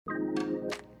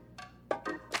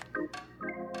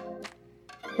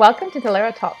Welcome to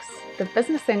Talera Talks, the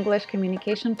business English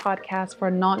communication podcast for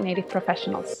non-native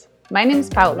professionals. My name is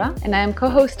Paula, and I am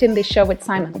co-hosting this show with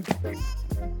Simon.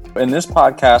 In this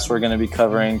podcast, we're going to be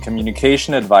covering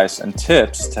communication advice and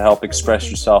tips to help express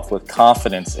yourself with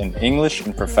confidence in English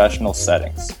in professional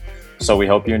settings. So we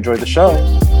hope you enjoy the show.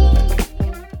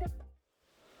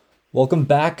 Welcome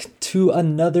back to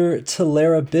another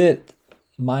Talera Bit.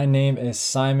 My name is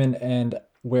Simon, and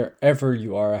wherever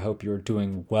you are, I hope you're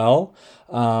doing well.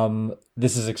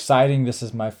 This is exciting. This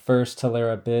is my first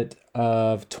Talera Bit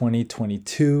of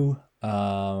 2022.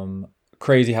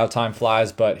 Crazy how time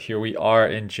flies, but here we are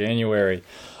in January.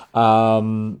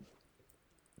 Today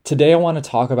I want to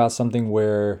talk about something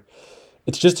where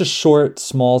it's just a short,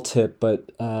 small tip,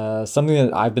 but something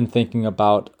that I've been thinking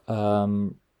about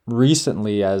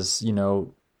recently as,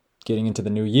 getting into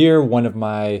the new year. One of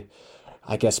my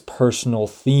personal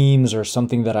themes or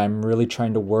something that I'm really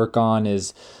trying to work on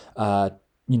is,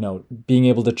 being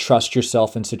able to trust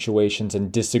yourself in situations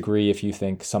and disagree if you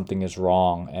think something is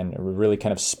wrong and really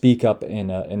kind of speak up in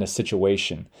a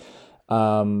situation.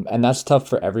 And that's tough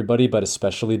for everybody, but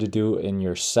especially to do in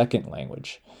your second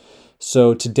language.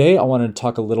 So today I want to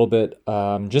talk a little bit,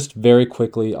 just very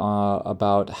quickly,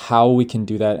 about how we can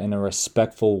do that in a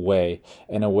respectful way,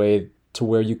 in a way to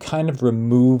where you kind of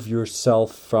remove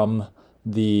yourself from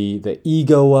the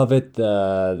ego of it,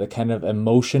 the kind of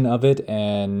emotion of it,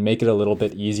 and make it a little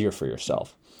bit easier for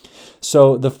yourself.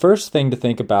 So the first thing to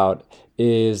think about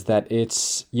is that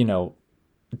it's,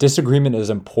 disagreement is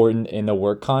important in the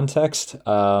work context.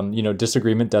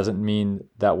 Disagreement doesn't mean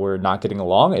that we're not getting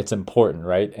along. It's important,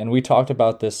 right? And we talked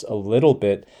about this a little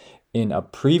bit in a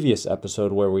previous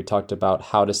episode where we talked about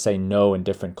how to say no in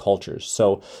different cultures.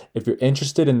 So if you're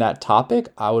interested in that topic,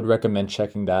 I would recommend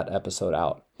checking that episode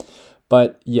out.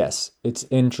 But yes, it's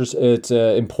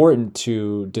important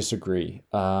to disagree.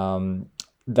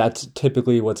 That's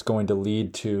typically what's going to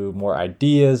lead to more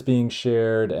ideas being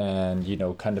shared and,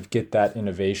 kind of get that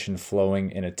innovation flowing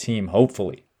in a team,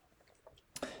 hopefully.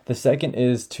 The second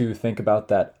is to think about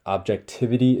that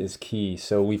objectivity is key.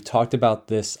 So we've talked about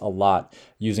this a lot,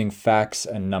 using facts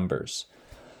and numbers.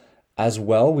 As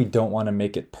well, we don't want to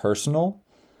make it personal.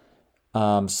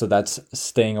 So that's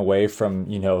staying away from,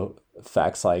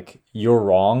 facts like you're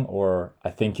wrong or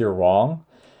I think you're wrong,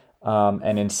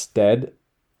 and instead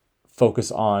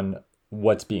focus on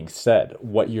what's being said.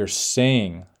 What you're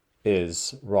saying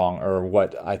is wrong, or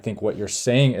what you're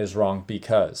saying is wrong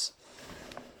because.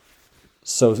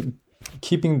 So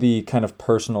keeping the kind of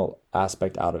personal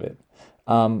aspect out of it.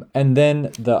 And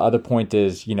then the other point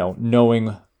is,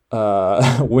 knowing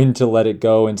when to let it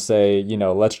go and say,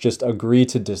 let's just agree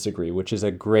to disagree, which is a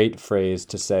great phrase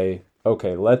to say,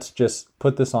 okay, let's just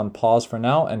put this on pause for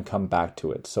now and come back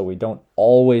to it. So we don't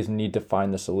always need to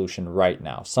find the solution right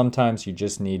now. Sometimes you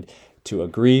just need to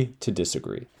agree to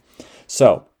disagree.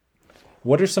 So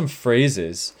what are some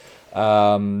phrases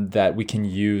that we can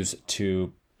use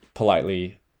to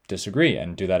politely disagree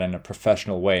and do that in a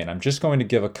professional way? And I'm just going to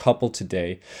give a couple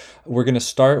today. We're going to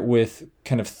start with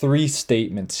kind of 3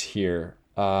 statements here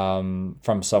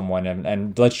from someone.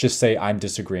 And let's just say I'm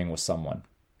disagreeing with someone.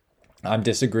 I'm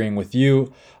disagreeing with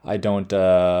you. I don't,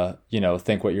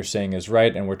 think what you're saying is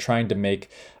right. And we're trying to make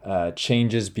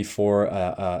changes before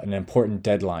an important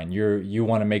deadline. You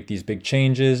want to make these big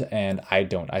changes, and I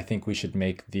don't. I think we should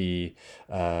make keep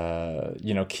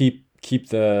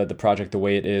the project the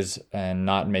way it is and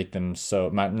not make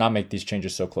these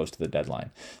changes so close to the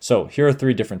deadline. So here are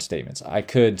 3 different statements. I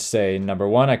could say, number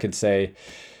 1, I could say,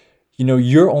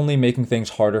 you're only making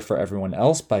things harder for everyone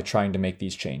else by trying to make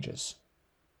these changes.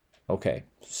 Okay,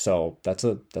 so that's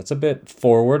a bit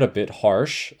forward, a bit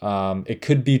harsh. It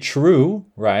could be true,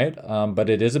 right? But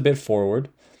it is a bit forward.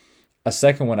 A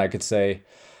second one, I could say,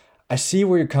 I see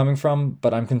where you're coming from,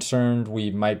 but I'm concerned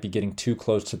we might be getting too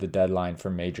close to the deadline for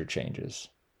major changes.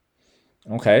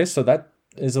 Okay, so that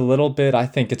is I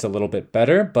think it's a little bit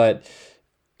better, but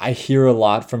I hear a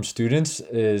lot from students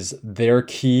is their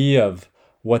key of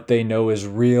what they know is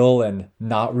real and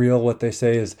not real. What they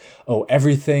say is,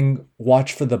 everything,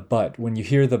 watch for the but. When you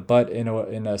hear the but in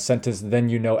a sentence, then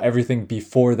everything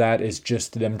before that is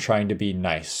just them trying to be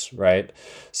nice, right?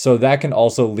 So that can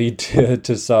also lead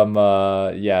to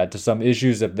some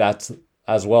issues if that's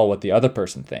as well what the other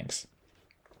person thinks.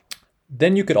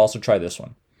 Then you could also try this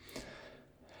one.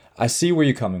 I see where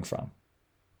you're coming from.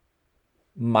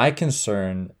 My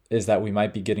concern is that we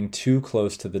might be getting too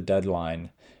close to the deadline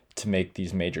to make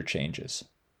these major changes.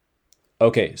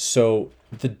 Okay, so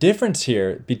the difference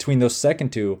here between those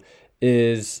second 2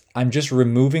 is I'm just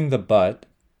removing the but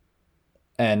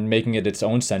and making it its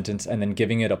own sentence and then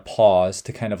giving it a pause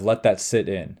to kind of let that sit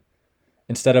in.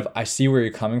 Instead of I see where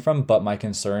you're coming from, but my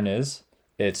concern is,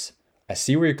 it's I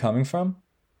see where you're coming from.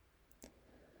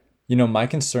 My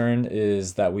concern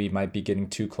is that we might be getting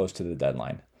too close to the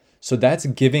deadline. So that's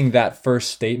giving that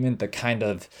first statement the kind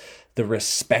of the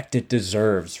respect it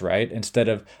deserves, right? Instead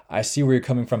of I see where you're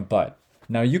coming from, but.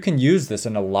 Now you can use this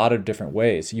in a lot of different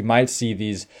ways. You might see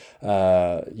these,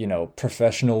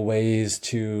 professional ways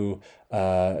to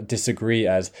disagree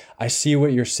as I see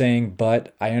what you're saying,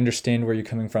 but I understand where you're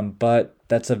coming from, but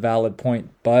that's a valid point.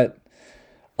 But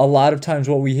a lot of times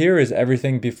what we hear is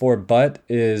everything before but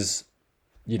is,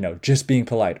 just being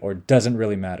polite or doesn't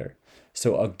really matter.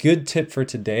 So a good tip for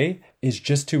today is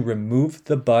just to remove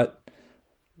the but,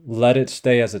 let it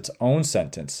stay as its own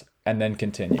sentence, and then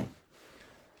continue.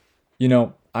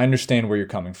 I understand where you're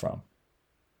coming from.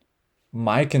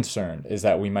 My concern is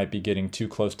that we might be getting too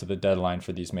close to the deadline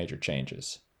for these major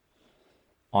changes.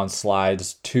 On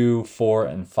slides 2, 4,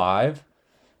 and 5,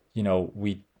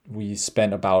 we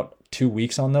spent about 2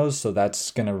 weeks on those, so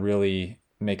that's going to really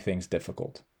make things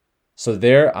difficult. So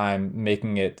there I'm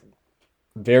making it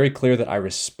very clear that I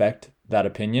respect that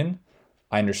opinion.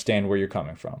 I understand where you're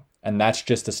coming from. And that's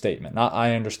just a statement, not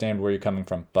I understand where you're coming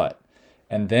from, but.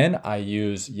 And then I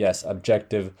use,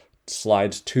 objective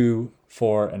slides 2,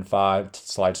 4, and 5,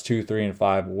 slides 2, 3, and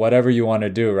 5, whatever you want to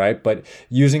do, right? But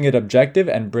using it objective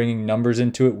and bringing numbers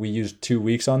into it, we used 2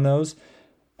 weeks on those.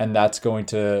 And that's going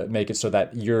to make it so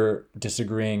that you're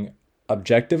disagreeing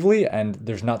objectively and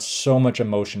there's not so much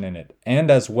emotion in it. And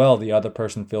as well, the other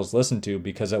person feels listened to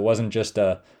because it wasn't just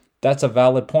that's a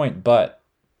valid point, but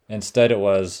instead it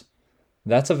was,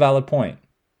 that's a valid point.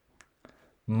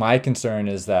 My concern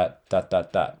is that.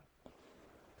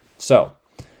 So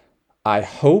I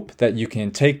hope that you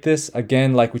can take this,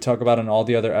 again, like we talk about in all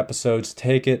the other episodes,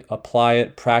 take it, apply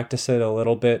it, practice it a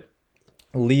little bit,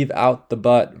 leave out the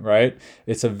but, right?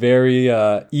 It's a very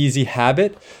easy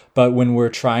habit, but when we're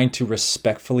trying to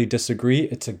respectfully disagree,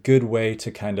 it's a good way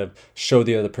to kind of show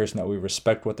the other person that we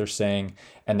respect what they're saying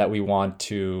and that we want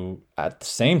to, at the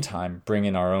same time, bring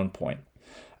in our own point.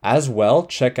 As well,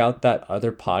 check out that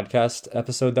other podcast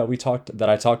episode that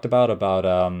I talked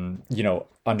about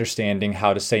understanding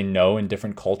how to say no in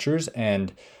different cultures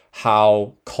and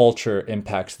how culture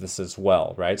impacts this as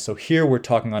well, right? So here we're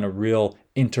talking on a real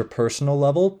interpersonal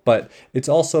level, but it's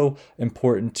also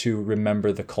important to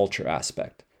remember the culture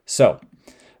aspect. So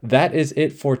that is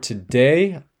it for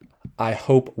today. I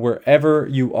hope wherever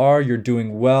you are, you're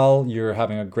doing well, you're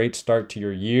having a great start to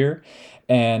your year.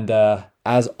 And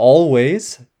as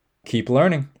always, keep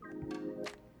learning.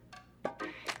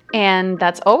 And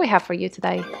that's all we have for you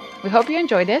today. We hope you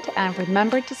enjoyed it and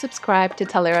remember to subscribe to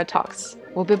Talera Talks.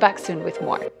 We'll be back soon with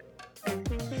more.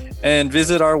 And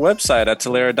visit our website at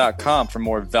Talera.com for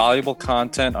more valuable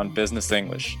content on business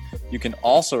English. You can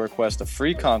also request a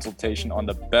free consultation on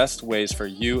the best ways for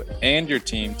you and your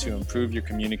team to improve your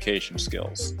communication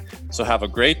skills. So have a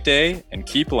great day and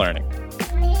keep learning.